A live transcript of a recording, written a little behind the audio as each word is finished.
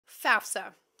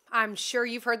FAFSA. I'm sure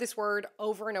you've heard this word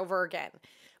over and over again.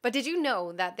 But did you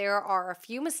know that there are a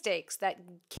few mistakes that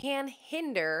can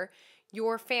hinder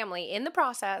your family in the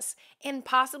process and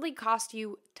possibly cost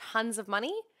you tons of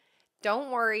money?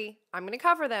 Don't worry, I'm going to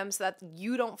cover them so that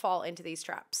you don't fall into these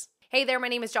traps. Hey there, my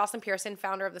name is Jocelyn Pearson,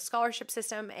 founder of the Scholarship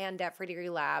System and Debt Free Degree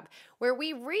Lab, where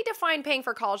we redefine paying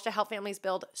for college to help families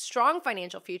build strong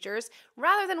financial futures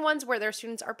rather than ones where their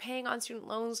students are paying on student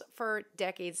loans for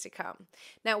decades to come.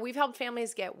 Now, we've helped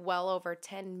families get well over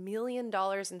 $10 million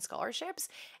in scholarships,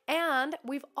 and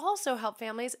we've also helped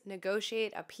families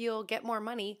negotiate, appeal, get more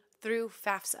money through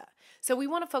FAFSA. So we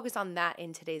want to focus on that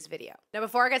in today's video. Now,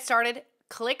 before I get started,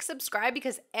 click subscribe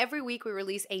because every week we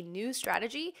release a new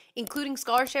strategy, including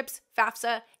scholarships,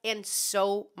 FAFSA, and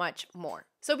so much more.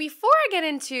 So before I get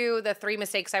into the 3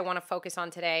 mistakes I want to focus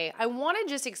on today, I want to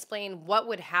just explain what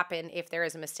would happen if there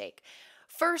is a mistake.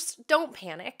 First, don't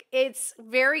panic. It's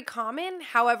very common.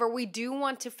 However, we do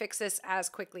want to fix this as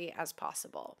quickly as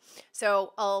possible.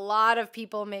 So a lot of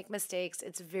people make mistakes.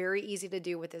 It's very easy to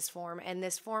do with this form, and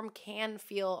this form can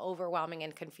feel overwhelming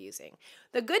and confusing.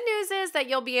 The good news is that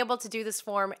you'll be able to do this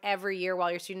form every year while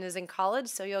your student is in college,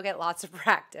 so you'll get lots of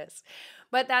practice.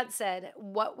 But that said,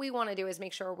 what we want to do is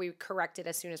make sure we correct it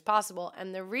as soon as possible.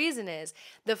 And the reason is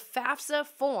the FAFSA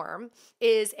form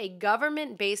is a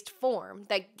government-based form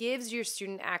that gives your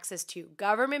student access to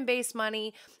government-based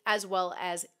money as well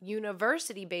as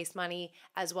university-based money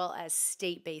as well as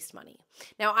state-based money.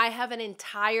 Now, I have an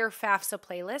entire FAFSA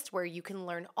playlist where you can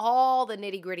learn all the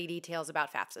nitty-gritty details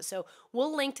about FAFSA. So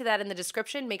we'll link to that in the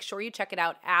description. Make sure you check it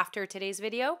out after today's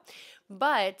video.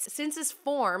 But since this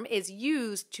form is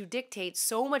used to dictate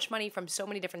so much money from so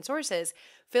many different sources,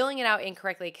 filling it out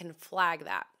incorrectly can flag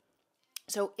that.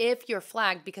 So if you're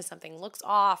flagged because something looks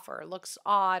off or looks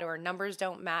odd or numbers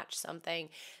don't match something,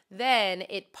 then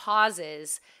it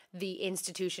pauses the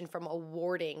institution from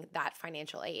awarding that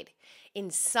financial aid.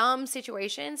 In some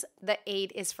situations, the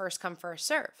aid is first come, first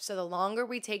serve. So the longer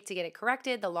we take to get it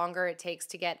corrected, the longer it takes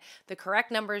to get the correct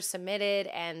numbers submitted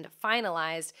and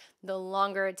finalized, the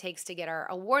longer it takes to get our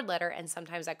award letter, and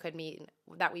sometimes that could mean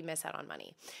that we miss out on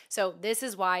money. So this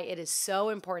is why it is so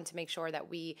important to make sure that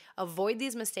we avoid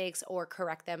these mistakes or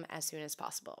correct them as soon as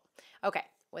possible. Okay,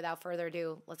 without further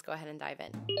ado, let's go ahead and dive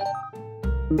in.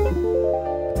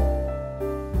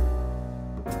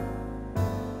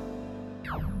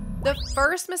 The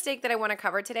first mistake that I want to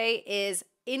cover today is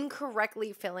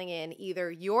incorrectly filling in either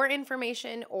your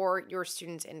information or your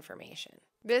student's information.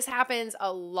 This happens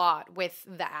a lot with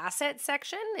the asset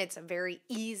section. It's a very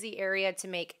easy area to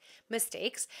make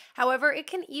mistakes. However, it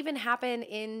can even happen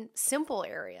in simple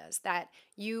areas that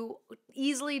you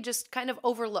easily just kind of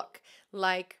overlook,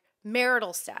 like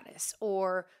marital status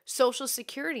or social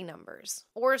security numbers.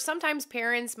 Or sometimes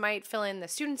parents might fill in the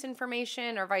student's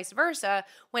information or vice versa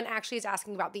when actually it's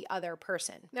asking about the other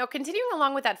person. Now, continuing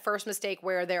along with that first mistake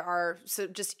where there are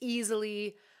just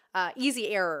easy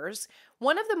errors,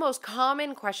 one of the most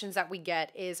common questions that we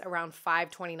get is around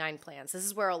 529 plans. This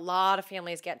is where a lot of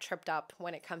families get tripped up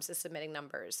when it comes to submitting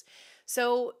numbers.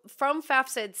 So from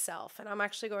FAFSA itself, and I'm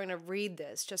actually going to read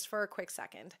this just for a quick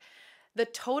second. The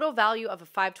total value of a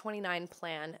 529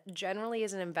 plan generally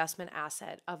is an investment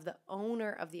asset of the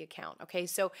owner of the account. Okay,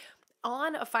 so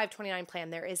on a 529 plan,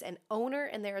 there is an owner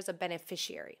and there is a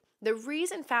beneficiary. The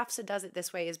reason FAFSA does it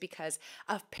this way is because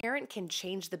a parent can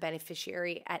change the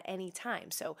beneficiary at any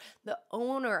time. So the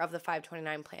owner of the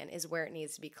 529 plan is where it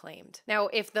needs to be claimed. Now,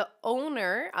 if the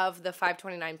owner of the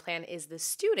 529 plan is the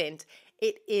student,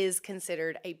 it is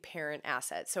considered a parent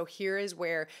asset. So here is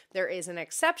where there is an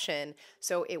exception,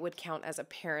 so it would count as a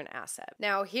parent asset.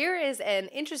 Now, here is an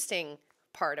interesting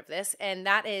part of this, and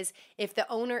that is if the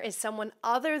owner is someone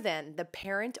other than the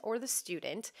parent or the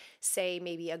student, say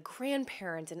maybe a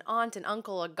grandparent, an aunt, an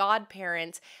uncle, a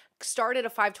godparent, started a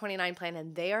 529 plan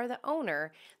and they are the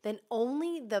owner, then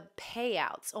only the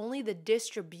payouts, only the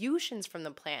distributions from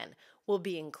the plan will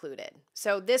be included.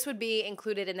 So this would be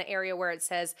included in the area where it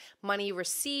says money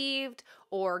received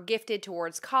or gifted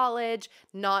towards college,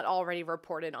 not already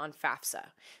reported on FAFSA.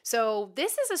 So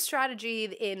this is a strategy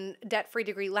in Debt Free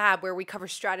Degree Lab where we cover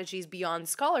strategies beyond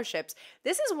scholarships.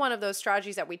 This is one of those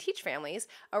strategies that we teach families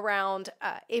around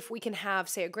if we can have,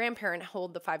 say, a grandparent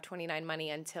hold the 529 money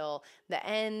until the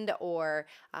end, or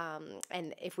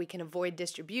and if we can avoid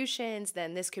distributions,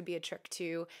 then this could be a trick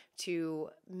to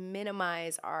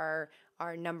minimize our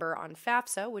number on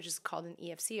FAFSA, which is called an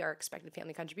EFC, our expected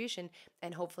family contribution,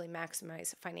 and hopefully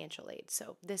maximize financial aid.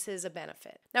 So this is a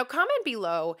benefit. Now, comment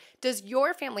below, does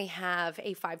your family have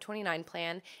a 529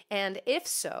 plan? And if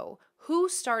so, Who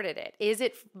started it? Is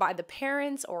it by the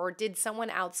parents, or did someone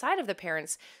outside of the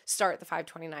parents start the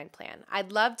 529 plan?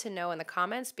 I'd love to know in the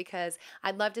comments, because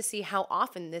I'd love to see how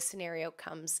often this scenario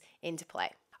comes into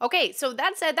play. Okay, so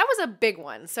that said, that was a big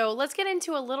one. So let's get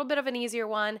into a little bit of an easier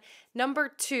one. Number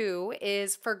 2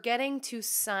 is forgetting to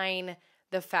sign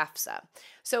the FAFSA.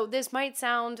 So this might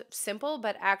sound simple,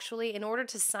 but actually, in order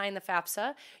to sign the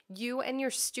FAFSA, you and your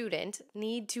student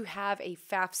need to have a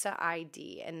FAFSA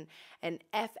ID, an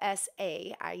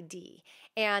FSA ID.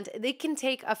 And they can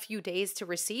take a few days to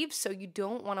receive, so you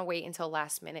don't want to wait until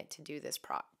last minute to do this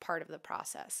part of the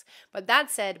process. But that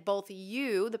said, both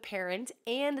you, the parent,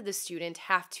 and the student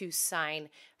have to sign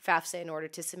FAFSA in order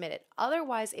to submit it.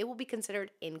 Otherwise, it will be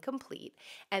considered incomplete,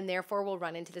 and therefore will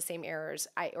run into the same errors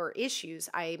or issues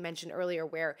I mentioned earlier,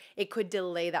 where it could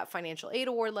delay that financial aid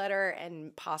award letter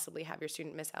and possibly have your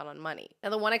student miss out on money.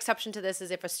 Now, the one exception to this is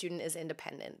if a student is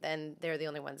independent, then they're the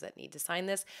only ones that need to sign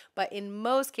this. But in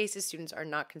most cases, students are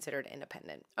not considered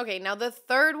independent. Okay, now the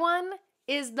third one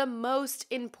is the most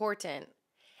important,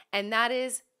 and that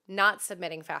is not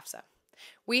submitting FAFSA.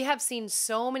 We have seen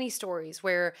so many stories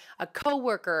where a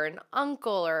coworker, an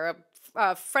uncle, or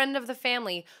a friend of the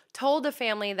family told the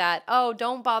family that, oh,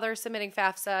 don't bother submitting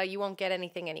FAFSA, you won't get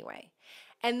anything anyway.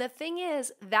 And the thing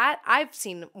is that I've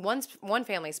seen one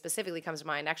family specifically comes to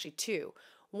mind, actually two.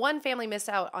 One family missed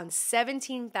out on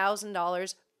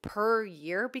 $17,000 per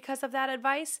year because of that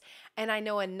advice. And I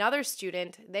know another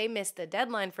student, they missed the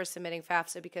deadline for submitting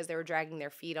FAFSA because they were dragging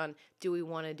their feet on, do we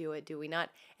want to do it, do we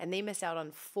not? And they missed out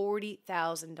on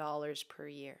 $40,000 per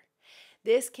year.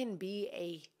 This can be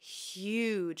a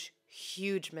huge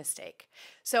mistake.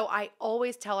 So I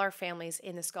always tell our families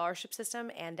in the scholarship system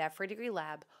and at Free Degree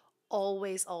Lab,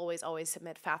 always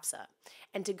submit FAFSA.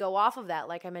 And to go off of that,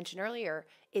 like I mentioned earlier,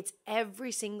 it's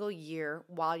every single year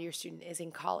while your student is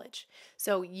in college.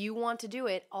 So you want to do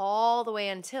it all the way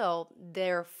until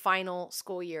their final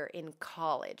school year in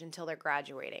college, until they're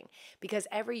graduating, because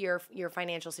every year your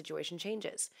financial situation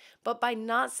changes. But by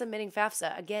not submitting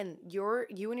FAFSA, again, you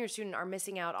and your student are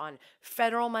missing out on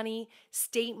federal money,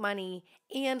 state money,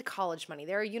 and college money.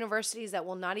 There are universities that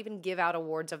will not even give out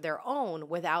awards of their own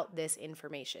without this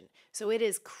information. So it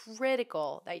is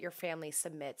critical that your family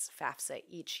submits FAFSA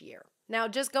each year. Now,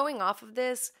 just going off of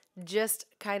this, just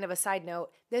kind of a side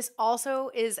note, this also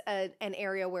is an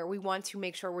area where we want to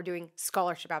make sure we're doing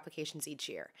scholarship applications each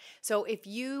year. So if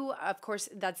you, of course,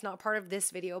 that's not part of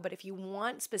this video, but if you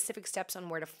want specific steps on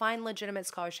where to find legitimate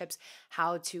scholarships,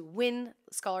 how to win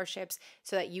scholarships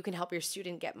so that you can help your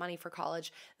student get money for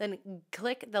college, then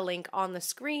click the link on the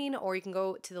screen, or you can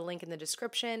go to the link in the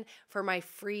description for my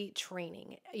free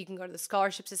training. You can go to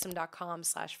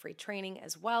thescholarshipsystem.com/free training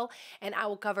as well, and I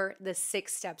will cover the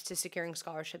 6 steps to securing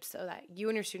scholarships so that you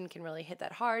and your student can really hit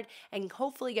that hard and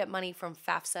hopefully get money from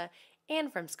FAFSA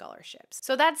and from scholarships.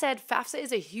 So that said, FAFSA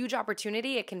is a huge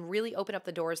opportunity. It can really open up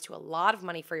the doors to a lot of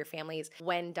money for your families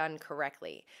when done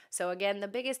correctly. So again, the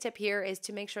biggest tip here is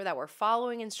to make sure that we're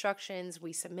following instructions,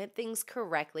 we submit things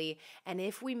correctly, and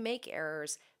if we make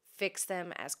errors, fix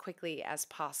them as quickly as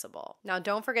possible. Now,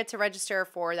 don't forget to register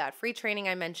for that free training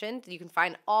I mentioned. You can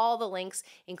find all the links,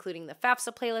 including the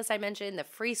FAFSA playlist I mentioned, the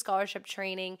free scholarship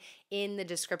training, in the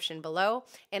description below.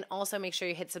 And also make sure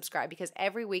you hit subscribe, because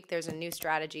every week there's a new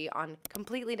strategy on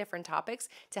completely different topics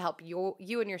to help you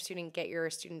and your student get your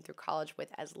student through college with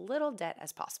as little debt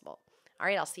as possible. All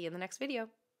right, I'll see you in the next video.